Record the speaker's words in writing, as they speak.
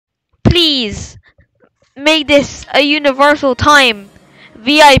Please make this a universal time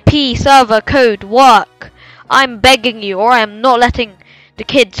VIP server code work. I'm begging you, or I'm not letting the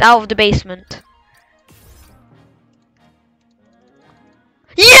kids out of the basement.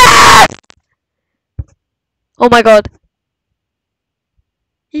 Yes! Oh my god.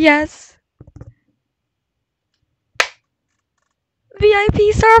 Yes.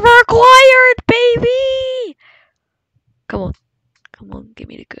 VIP server acquired, baby! Come on. Come on, give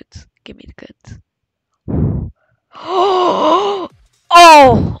me the goods. Give me the goods. Oh!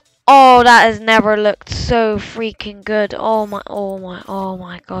 Oh, that has never looked so freaking good. Oh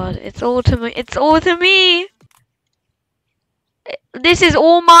my god. It's all to me. It's all to me! This is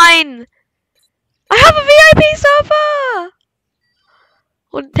all mine! I have a VIP server!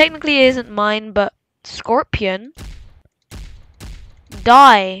 Well, technically it isn't mine, but Scorpion?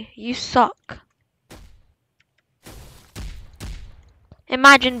 Die. You suck.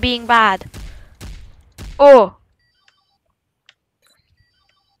 Imagine being bad. Oh.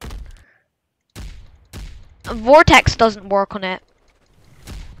 Vortex doesn't work on it.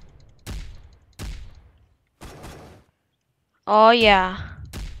 Oh yeah.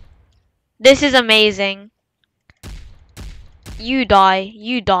 This is amazing. You die.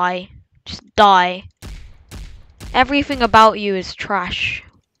 You die. Just die. Everything about you is trash.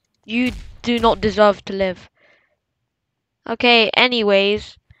 You do not deserve to live. Okay,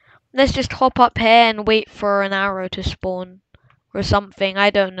 anyways. Let's just hop up here and wait for an arrow to spawn. Or something, I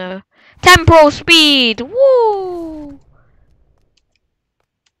don't know. Temporal speed! Woo!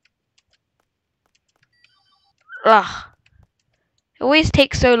 Ugh. It always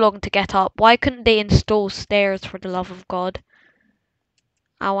takes so long to get up. Why couldn't they install stairs, for the love of God?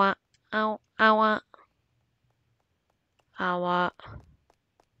 Ow, ow, ow, ow, ow,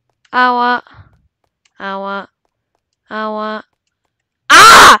 ow, ow,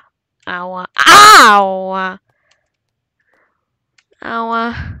 ah! Ow, ow,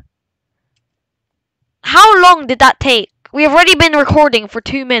 ow. How long did that take? We have already been recording for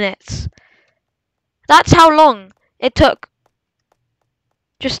 2 minutes. That's how long it took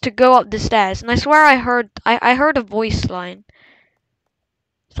just to go up the stairs. And I swear I heard a voice line.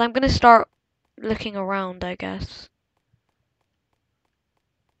 So I'm gonna start looking around, I guess.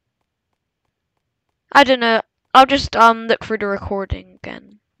 I don't know. I'll just look for the recording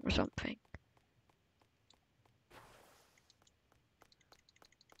again or something.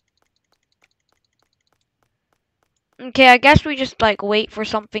 Okay, I guess we just like wait for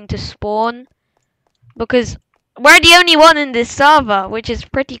something to spawn, because we're the only one in this server, which is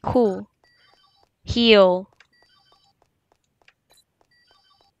pretty cool. Heal.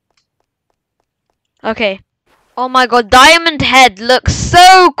 Okay. Oh my god, Diamond Head looks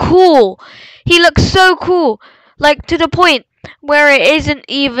so cool. He looks so cool. Like, to the point where it isn't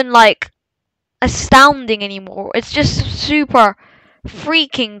even like astounding anymore. It's just super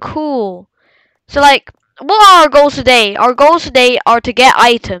freaking cool. So like, what are our goals today? Our goals today are to get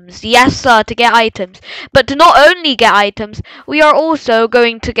items. Yes, sir, to get items. But to not only get items, we are also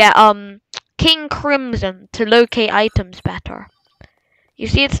going to get King Crimson to locate items better. You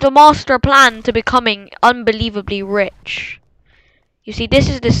see, it's the master plan to becoming unbelievably rich. You see, this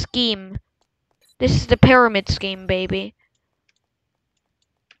is the scheme. This is the pyramid scheme, baby.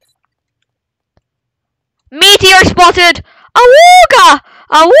 Meteor spotted! Awooga!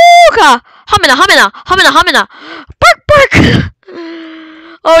 Awooga! Humina, humina, humina, humina! Bark, bark!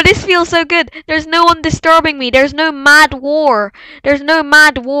 Oh, this feels so good. There's no one disturbing me. There's no mad war. There's no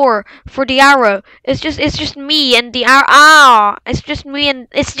mad war for the arrow. It's just me and the arrow. Ah! It's just me and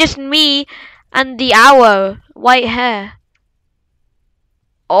the arrow. White hair.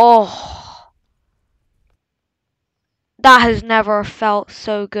 Oh. That has never felt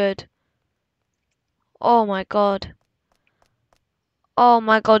so good. Oh my god. Oh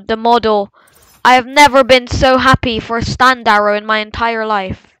my god, the model. I have never been so happy for a stand arrow in my entire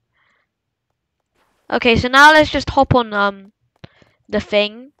life. Okay, so now let's just hop on the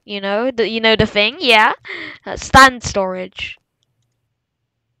thing, you know the thing, yeah. Stand storage.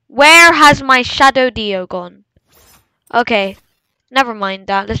 Where has my Shadow Dio gone? Okay, never mind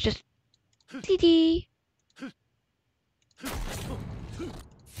that. Let's just TD.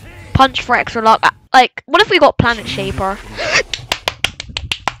 Punch for extra luck. Like, what if we got Planet Shaper?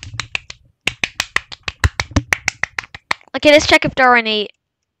 Okay, let's check if there are any.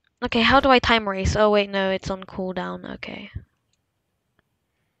 Okay, how do I time race? Oh wait, no, it's on cooldown. Okay.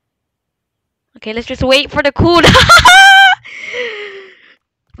 Okay, let's just wait for the cooldown.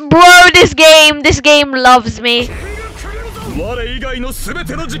 Bro, this game loves me.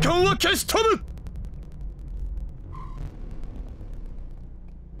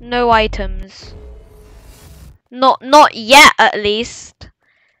 No items. Not yet, at least.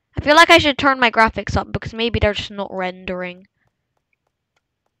 I feel like I should turn my graphics up because maybe they're just not rendering.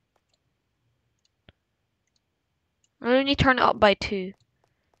 I'll only turn it up by 2.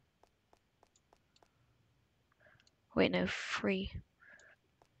 Wait, no, 3.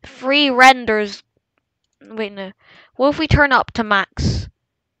 3 renders. Wait, no. What if we turn up to max?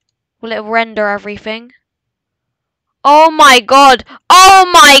 Will it render everything? Oh my god! Oh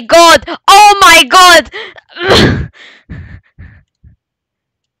my god! Oh my god!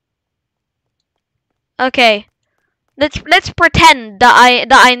 Okay. Let's pretend that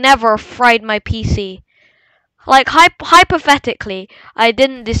I never fried my PC. Like hypothetically, I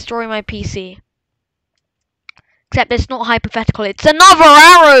didn't destroy my PC. Except it's not hypothetical. It's another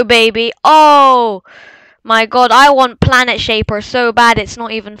arrow, baby. Oh my god, I want Planet Shaper so bad it's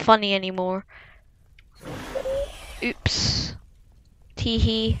not even funny anymore. Oops.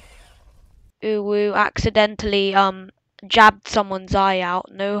 Teehee. Ooh woo. Accidentally jabbed someone's eye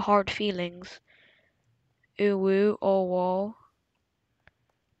out. No hard feelings. Ooh woo. Oh whoa.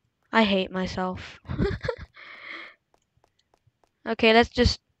 I hate myself. Okay, let's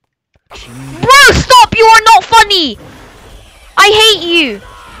just... Bro, stop! You are not funny! I hate you!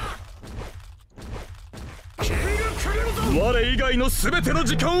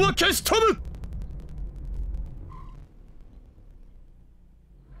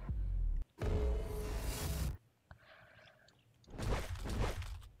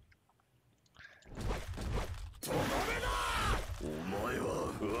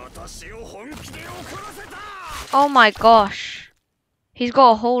 Oh my gosh. He's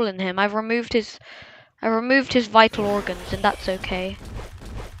got a hole in him. I've removed his vital organs and that's okay.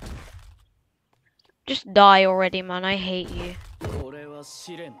 Just die already, man. I hate you.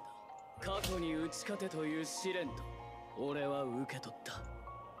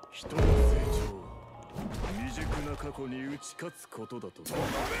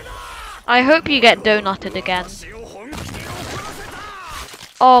 I hope you get donutted again.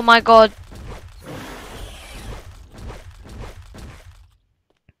 Oh my god.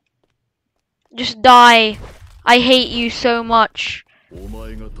 Just die. I hate you so much.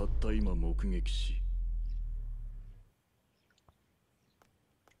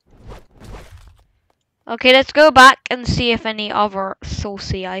 Okay, let's go back and see if any other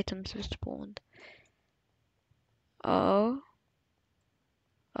saucy items have spawned. Oh.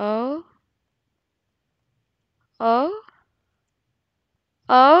 Oh. Oh.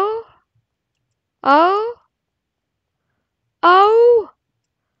 Oh. Oh. Oh.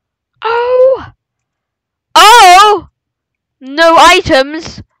 Oh. Oh. No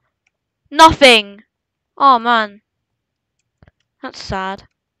items. Nothing. Oh man. That's sad.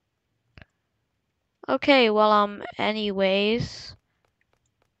 Okay, well, anyways.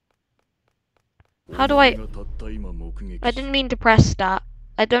 How do I didn't mean to press that.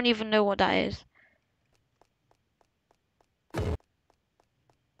 I don't even know what that is.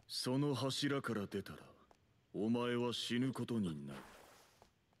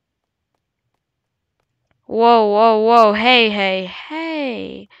 Whoa, whoa, whoa. Hey, hey,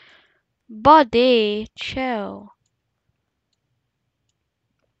 hey. Buddy, chill.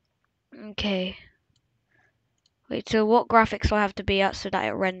 Okay. Wait, so what graphics do I have to be at so that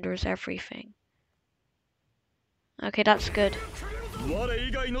it renders everything? Okay, that's good.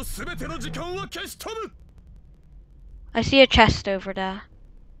 I see a chest over there.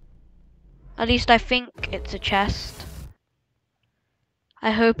 At least I think it's a chest.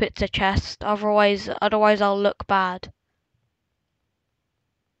 I hope it's a chest, otherwise I'll look bad.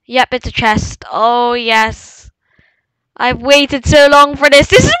 Yep, it's a chest. Oh yes. I've waited so long for this.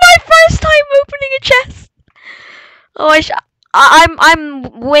 This is my first time opening a chest. Oh,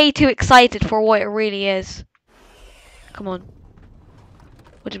 I'm way too excited for what it really is. Come on.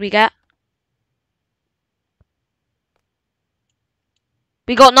 What did we get?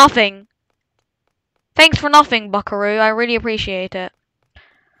 We got nothing. Thanks for nothing, Buckaroo. I really appreciate it.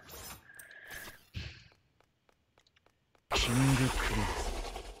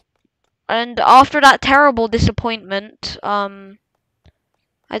 And after that terrible disappointment, I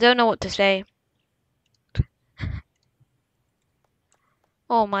don't know what to say.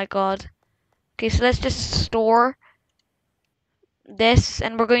 Oh my god. Okay, so let's just store this,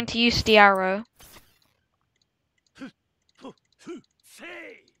 and we're going to use the arrow.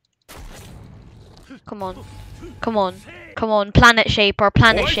 Come on. Come on. Come on, Planet Shaper,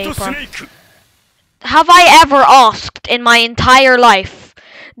 Planet Shaper. Have I ever asked in my entire life,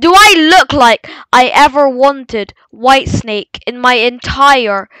 do I look like I ever wanted White Snake in my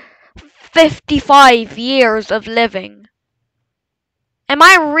entire 55 years of living? Am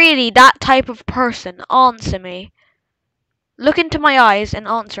I really that type of person? Answer me. Look into my eyes and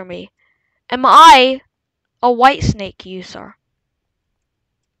answer me. Am I a white snake user?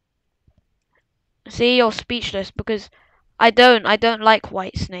 See, you're speechless because I don't like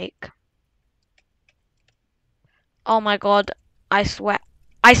white snake. Oh my god, I swear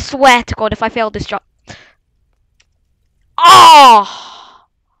to god if I fail this job. Oh!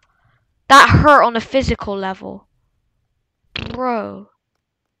 That hurt on a physical level. Bro.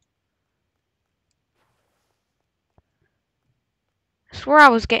 I swear I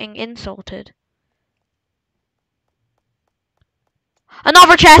was getting insulted.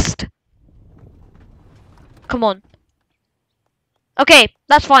 Another chest! Come on. Okay,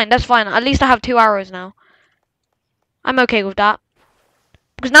 that's fine. At least I have 2 arrows now. I'm okay with that.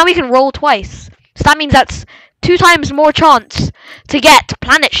 Because now we can roll twice. So that means that's 2 times more chance to get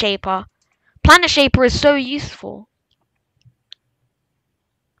Planet Shaper. Planet Shaper is so useful.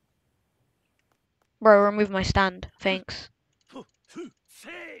 Bro, remove my stand. Thanks.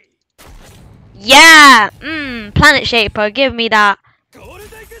 Yeah! Planet Shaper, give me that.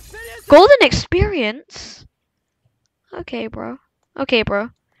 Golden experience? Okay, bro.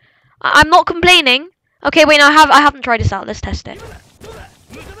 I'm not complaining. Okay, wait, no, I haven't tried this out. Let's test it.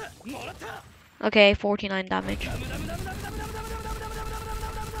 Okay, 49 damage.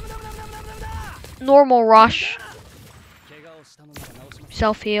 Normal rush.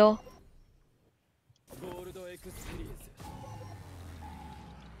 Self-heal.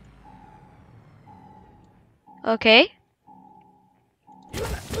 Okay.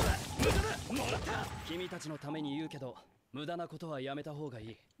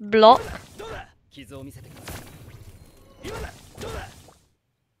 Block.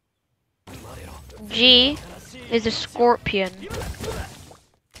 G is a scorpion.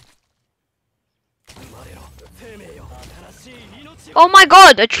 Oh my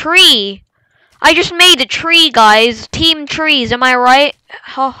god, a tree! I just made a tree, guys. Team trees, am I right?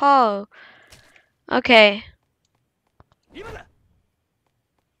 Ho ho. Okay.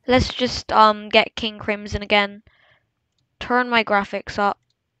 Let's just get King Crimson again. Turn my graphics up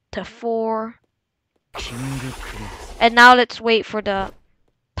to 4. And now let's wait for the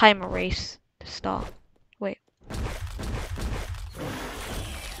timer race to start. Wait.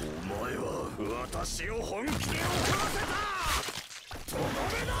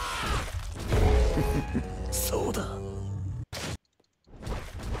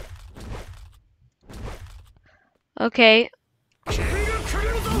 Okay.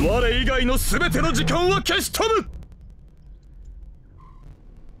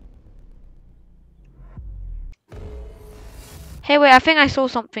 Hey, wait, I think I saw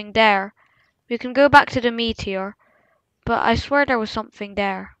something there. We can go back to the meteor, but I swear there was something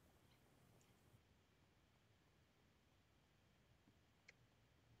there.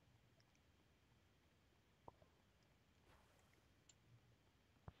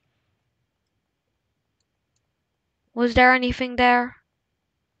 Was there anything there?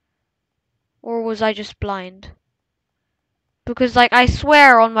 Or was I just blind? Because, like, I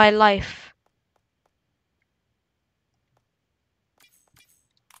swear on my life.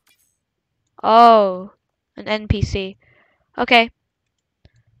 Oh, an NPC. Okay.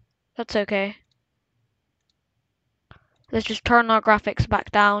 That's okay. Let's just turn our graphics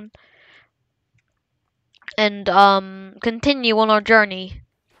back down. And, continue on our journey.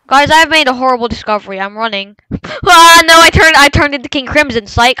 Guys, I've made a horrible discovery. I'm running. Ah, no, I turned into King Crimson.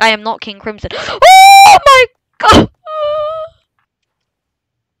 Psych, I am not King Crimson. Oh my god!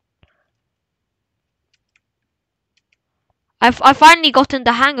 I've finally gotten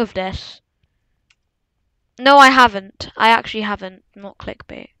the hang of this. No, I haven't. I actually haven't. Not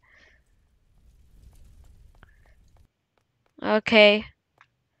clickbait. Okay.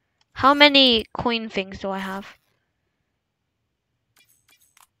 How many coin things do I have?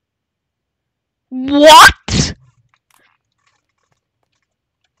 What?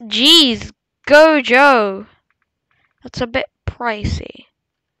 Jeez, go Joe. That's a bit pricey.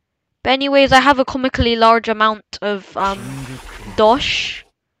 But anyways, I have a comically large amount of dosh.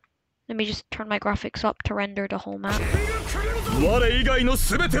 Let me just turn my graphics up to render the whole map.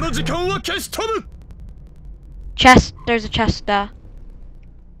 Chest, there's a chest there.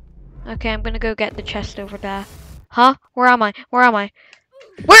 Okay, I'm gonna go get the chest over there. Huh? Where am I? Where am I?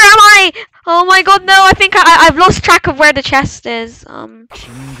 Where am I? Oh my god, no, I think I've lost track of where the chest is.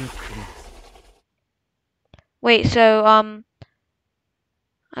 Wait, so,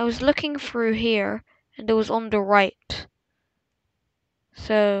 I was looking through here, and it was on the right.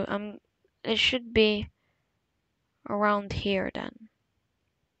 So, it should be around here then.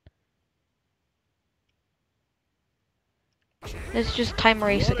 Let's just time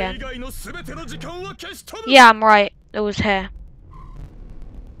race again. Yeah, I'm right. It was here.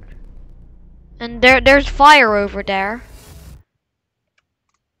 And there's fire over there.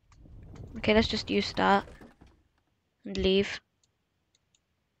 Okay, let's just use that. And leave.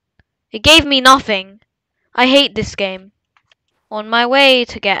 It gave me nothing. I hate this game. On my way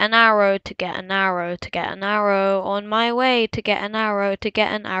to get an arrow, to get an arrow, to get an arrow. On my way to get an arrow, to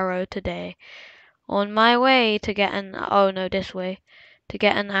get an arrow today. On my way to get an... Oh no, this way. To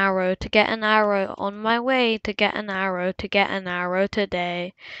get an arrow, to get an arrow. On my way to get an arrow, to get an arrow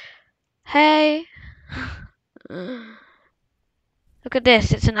today. Hey! Look at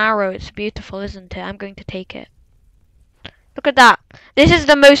this, it's an arrow, it's beautiful, isn't it? I'm going to take it. Look at that. This is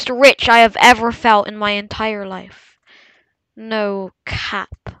the most rich I have ever felt in my entire life. No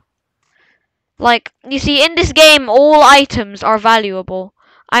cap. Like, you see, in this game, all items are valuable.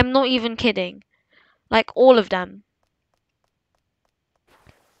 I'm not even kidding. Like, all of them.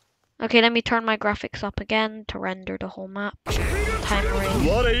 Okay, let me turn my graphics up again to render the whole map. Time race.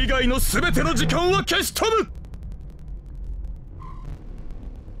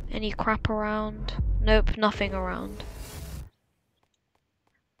 Any crap around? Nope, nothing around.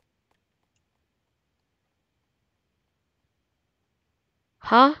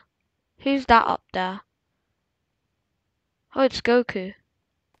 Huh? Who's that up there? Oh, it's Goku.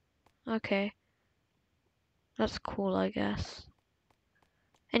 Okay. That's cool, I guess.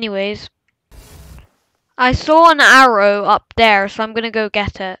 Anyways. I saw an arrow up there, so I'm gonna go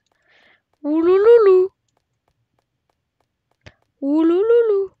get it. Woolululu.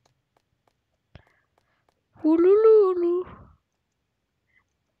 Woolululu. Woolululu.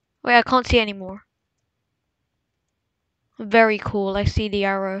 Wait, I can't see anymore. Very cool, I see the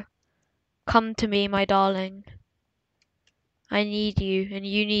arrow. Come to me, my darling. I need you, and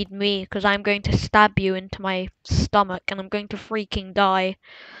you need me, because I'm going to stab you into my stomach, and I'm going to freaking die.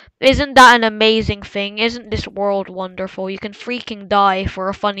 Isn't that an amazing thing? Isn't this world wonderful? You can freaking die for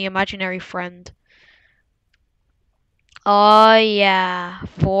a funny imaginary friend. Oh yeah,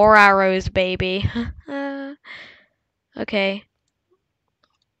 4 arrows, baby. Okay.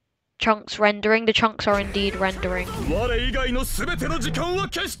 Chunks rendering. The chunks are indeed rendering.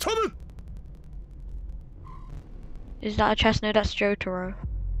 Is that a chest? No, that's Jotaro.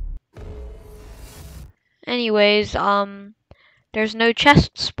 Anyways, there's no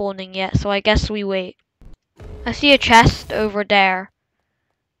chest spawning yet, so I guess we wait. I see a chest over there.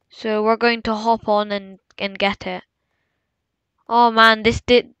 So we're going to hop on and get it. Oh man,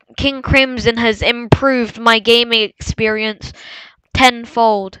 King Crimson has improved my gaming experience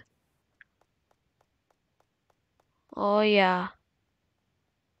tenfold. Oh yeah.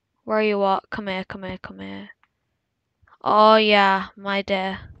 Where are you at? Come here, come here, come here. Oh yeah, my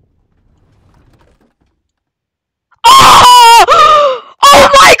dear. Oh! Oh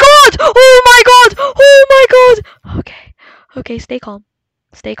my god! Oh my god! Oh my god! Okay. Okay, stay calm.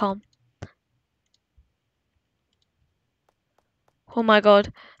 Stay calm. Oh my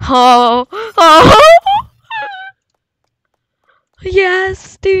god. Oh! Oh!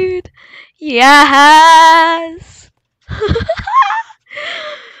 Yes, dude. Yes.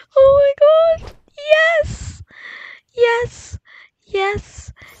 Oh my god. Yes. Yes.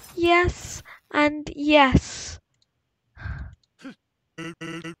 Yes. Yes. And yes.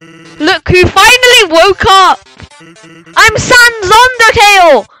 Look who finally woke up! I'm Sans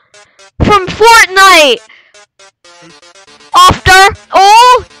Undertale! From Fortnite! After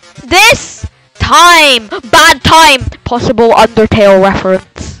all this time! Bad time! Possible Undertale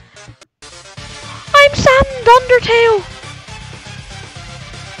reference. I'm Sans Undertale!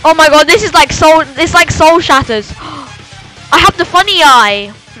 Oh my god, this is like soul, it's like Soul Shatters. I have the funny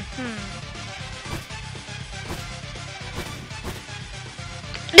eye.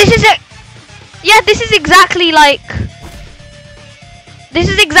 This is it. Yeah, this is exactly like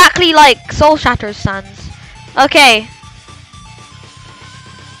Soul Shatters Sans. Okay.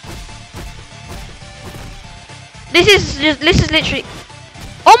 This is literally.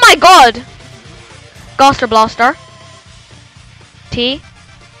 Oh my god. Gaster Blaster. T.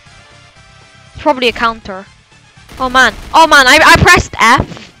 It's probably a counter. Oh man. Oh man, I pressed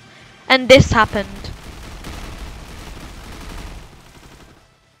F and this happened.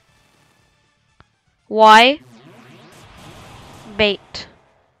 Y. Bait.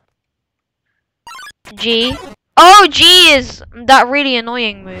 G. Oh, G is that really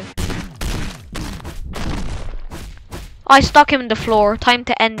annoying move. I stuck him in the floor. Time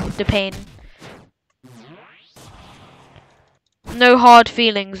to end the pain. No hard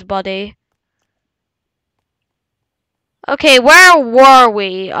feelings, buddy. Okay, where were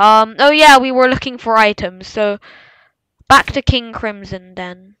we? Oh yeah, we were looking for items. So Back to King Crimson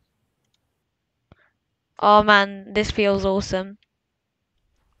then. Oh man, this feels awesome.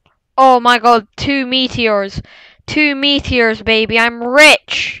 Oh my god, 2 meteors. 2 meteors, baby. I'm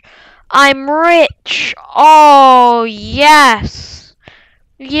rich. I'm rich. Oh, yes.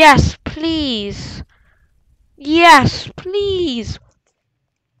 Yes, please. Yes, please.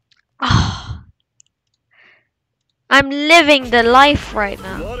 Oh, I'm living the life right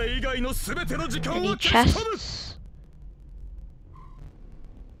now. Any chests?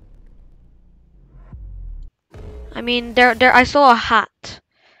 I mean, I saw a hat.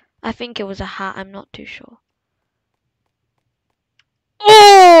 I think it was a hat. I'm not too sure.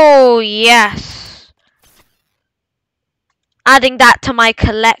 Oh, yes. Adding that to my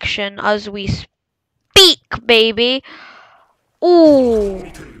collection as we speak, baby. Ooh.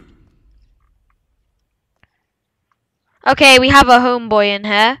 Okay, we have a homeboy in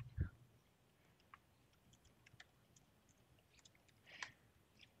here.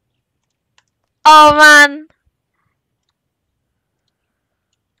 Oh, man.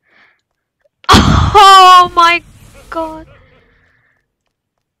 Oh, my God.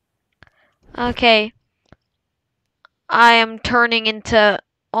 Okay. I am turning into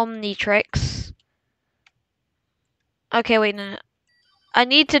Omnitrix. Okay, wait, no. I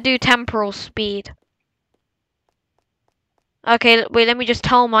need to do temporal speed. Okay, wait, let me just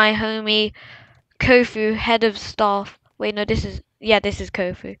tell my homie Kofu, head of staff. Wait, no, this is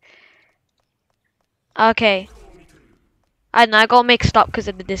Kofu. Okay. I don't know, I got mixed up because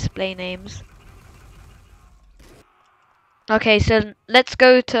of the display names. Okay, so let's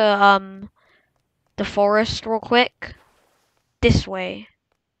go to the forest real quick. This way.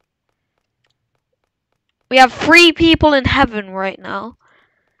 We have 3 people in heaven right now.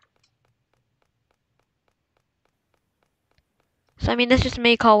 So I mean, let's just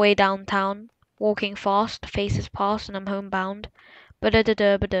make our way downtown. Walking fast, faces past, and I'm homebound. You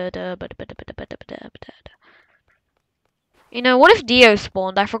know, what if Dio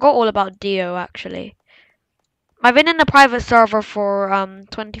spawned? I forgot all about Dio, actually. I've been in the private server for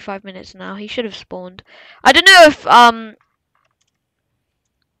 25 minutes now. He should have spawned. I don't know if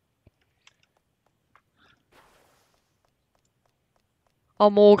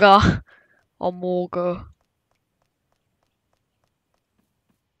Omorga. Omorga.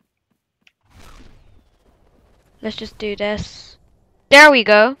 Let's just do this. There we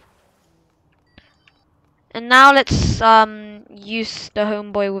go. And now let's use the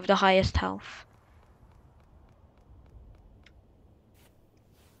homeboy with the highest health.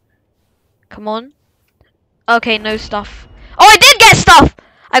 Come on. Okay, no stuff. Oh, I did get stuff!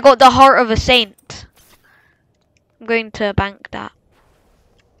 I got the heart of a saint. I'm going to bank that.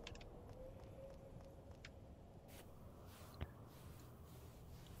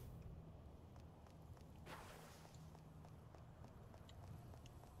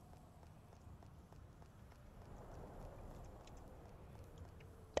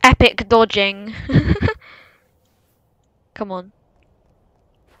 Epic dodging. Come on.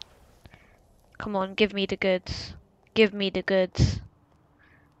 Come on, give me the goods. Give me the goods.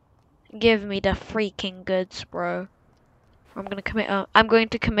 Give me the freaking goods, bro. I'm going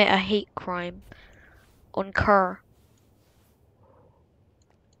to commit a hate crime on Kerr.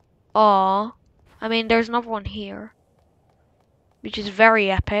 Aw. I mean, there's another one here, which is very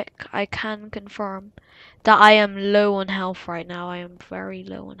epic. I can confirm that I am low on health right now. I am very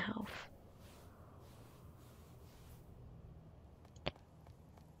low on health.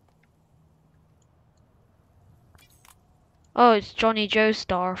 Oh, it's Johnny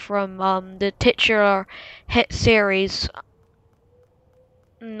Joestar from the titular hit series.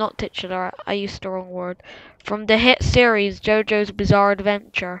 Not titular, I used the wrong word. From the hit series JoJo's Bizarre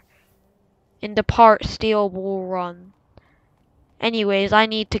Adventure in the part Steel Ball Run. Anyways, I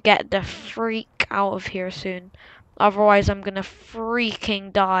need to get the freak out of here soon. Otherwise, I'm gonna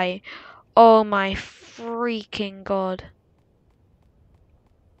freaking die. Oh my freaking god.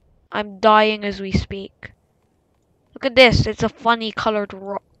 I'm dying as we speak. Look at this, it's a funny colored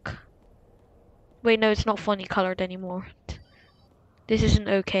rock. Wait, no, it's not funny colored anymore. This isn't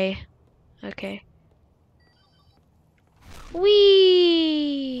okay. Okay.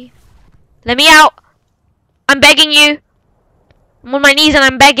 Whee! Let me out! I'm begging you! I'm on my knees and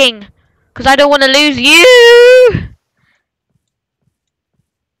I'm begging! Because I don't want to lose you!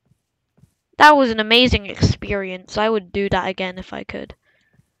 That was an amazing experience. I would do that again if I could.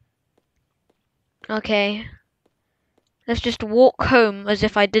 Okay. Let's just walk home as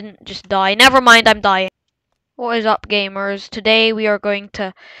if I didn't just die. Never mind, I'm dying. What is up, gamers? Today we are going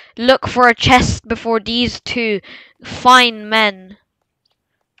to look for a chest before these 2 fine men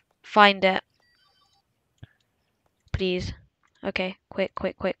find it. please. Okay, quick.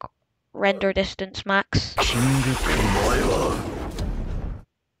 Render distance max.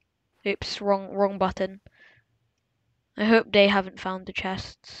 Oops, wrong button. I hope they haven't found the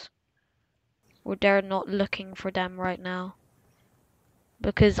chests. Or they're not looking for them right now.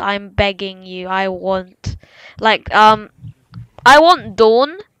 Because I'm begging you, I want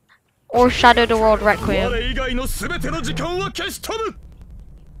Dawn or Shadow the World Requiem.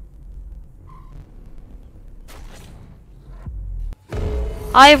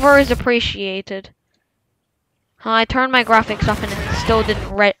 Either is appreciated. I turned my graphics up and it still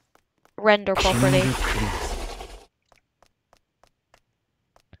didn't render properly.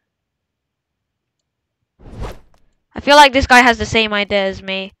 I feel like this guy has the same idea as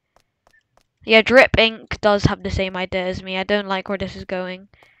me. Yeah, Drip Ink does have the same idea as me. I don't like where this is going.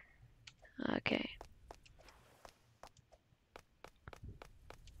 Okay.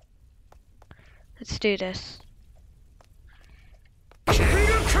 Let's do this. Wait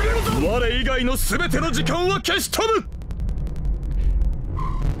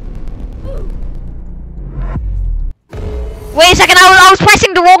a second, I was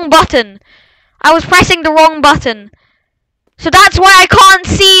pressing the wrong button. I was pressing the wrong button. So that's why I can't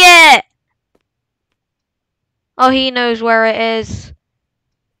see it. Oh, he knows where it is.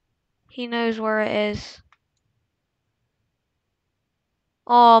 He knows where it is.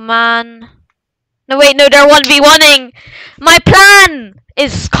 Oh, man. No, wait, no, they're 1v1ing. My plan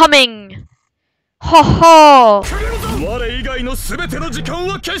is coming. Ho ho.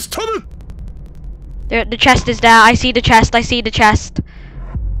 The chest is there. I see the chest. I see the chest.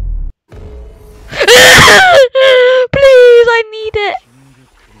 Please, I need it.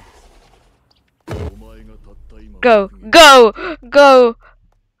 Go, go, go.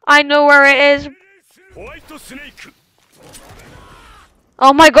 I know where it is.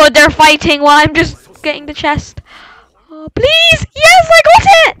 Oh my god, they're fighting while I'm just getting the chest. Oh, please. Yes, I got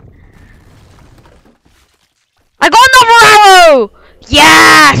it. I got another arrow.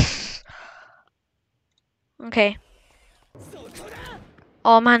 Yes. Okay.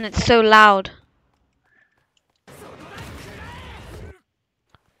 Oh man, it's so loud.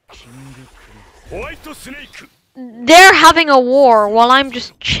 They're having a war while I'm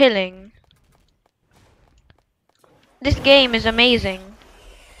just chilling. This game is amazing.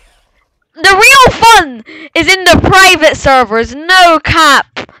 The real fun is in the private servers, no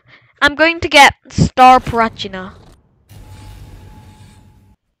cap. I'm going to get Star Pratina.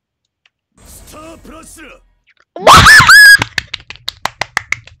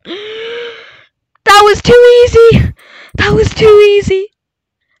 That was too easy. That was too easy.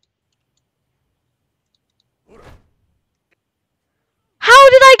 How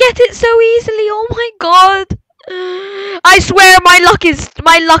did I get it so easily? Oh my god. I swear my luck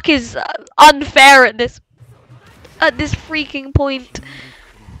is unfair at this freaking point.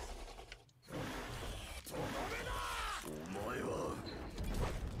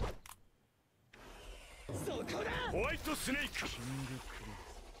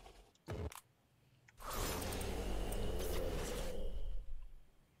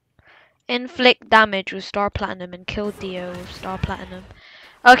 Inflict damage with Star Platinum and kill Dio with Star Platinum.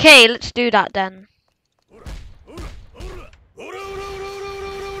 Okay, let's do that then.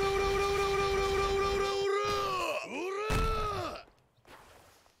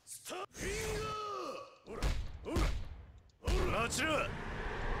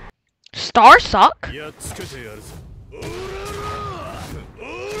 Star suck?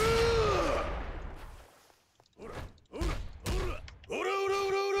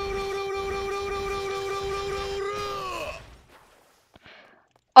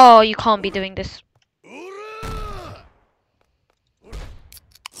 Oh, you can't be doing this.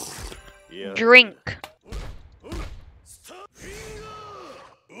 Drink.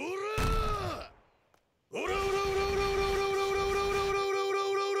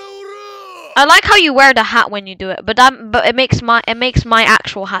 I like how you wear the hat when you do it, but it makes my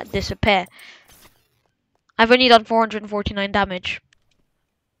actual hat disappear. I've only done 449 damage.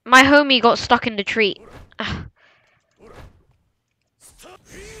 My homie got stuck in the tree.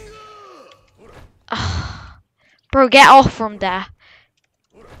 Bro, get off from there.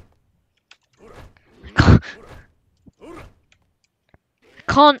 I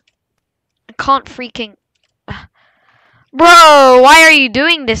can't freaking... Bro, why are you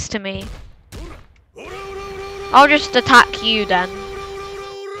doing this to me? I'll just attack you then.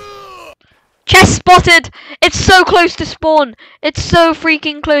 Chest spotted! It's so close to spawn. It's so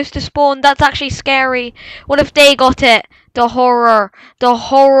freaking close to spawn. That's actually scary. What if they got it? The horror. The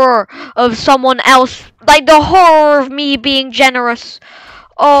horror of someone else. Like the horror of me being generous.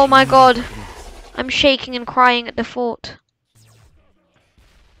 Oh my god. I'm shaking and crying at the thought.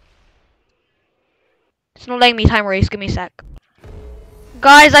 It's not letting me time race, give me a sec.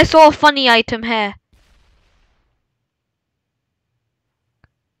 Guys, I saw a funny item here.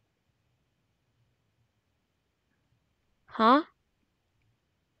 Huh?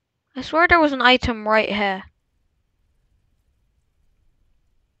 I swear there was an item right here.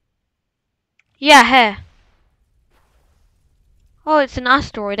 Yeah, here. Oh, it's an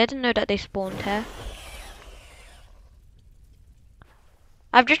asteroid. I didn't know that they spawned here.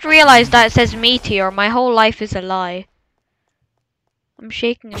 I've just realized that it says meteor. My whole life is a lie. I'm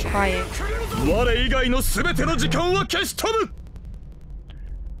shaking and crying.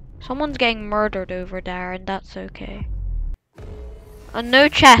 Someone's getting murdered over there, and that's okay. No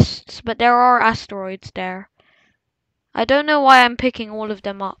chests, but there are asteroids there. I don't know why I'm picking all of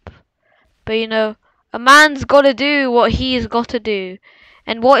them up. But you know, a man's gotta do what he's gotta do.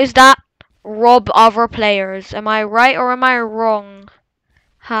 And what is that? Rob other players. Am I right or am I wrong?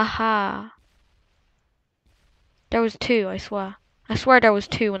 Haha. There was 2, I swear. I swear there was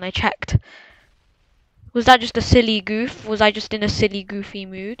 2 when I checked. Was that just a silly goof? Was I just in a silly, goofy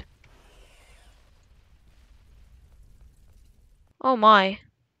mood? Oh my.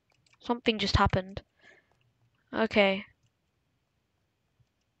 Something just happened. Okay.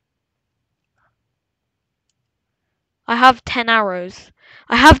 I have 10 arrows.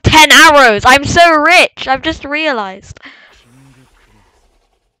 I have 10 arrows! I'm so rich! I've just realized.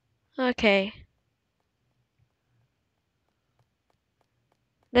 Okay.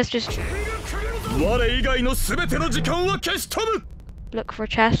 Let's just look for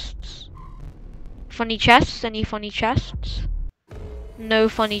chests. Funny chests? Any funny chests? No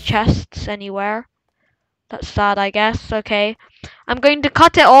funny chests anywhere. That's sad, I guess. Okay. I'm going to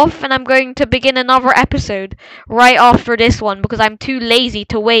cut it off and I'm going to begin another episode right after this one because I'm too lazy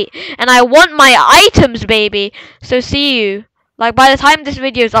to wait. And I want my items, baby! So see you. Like, by the time this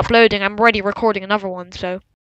video is uploading, I'm already recording another one, so...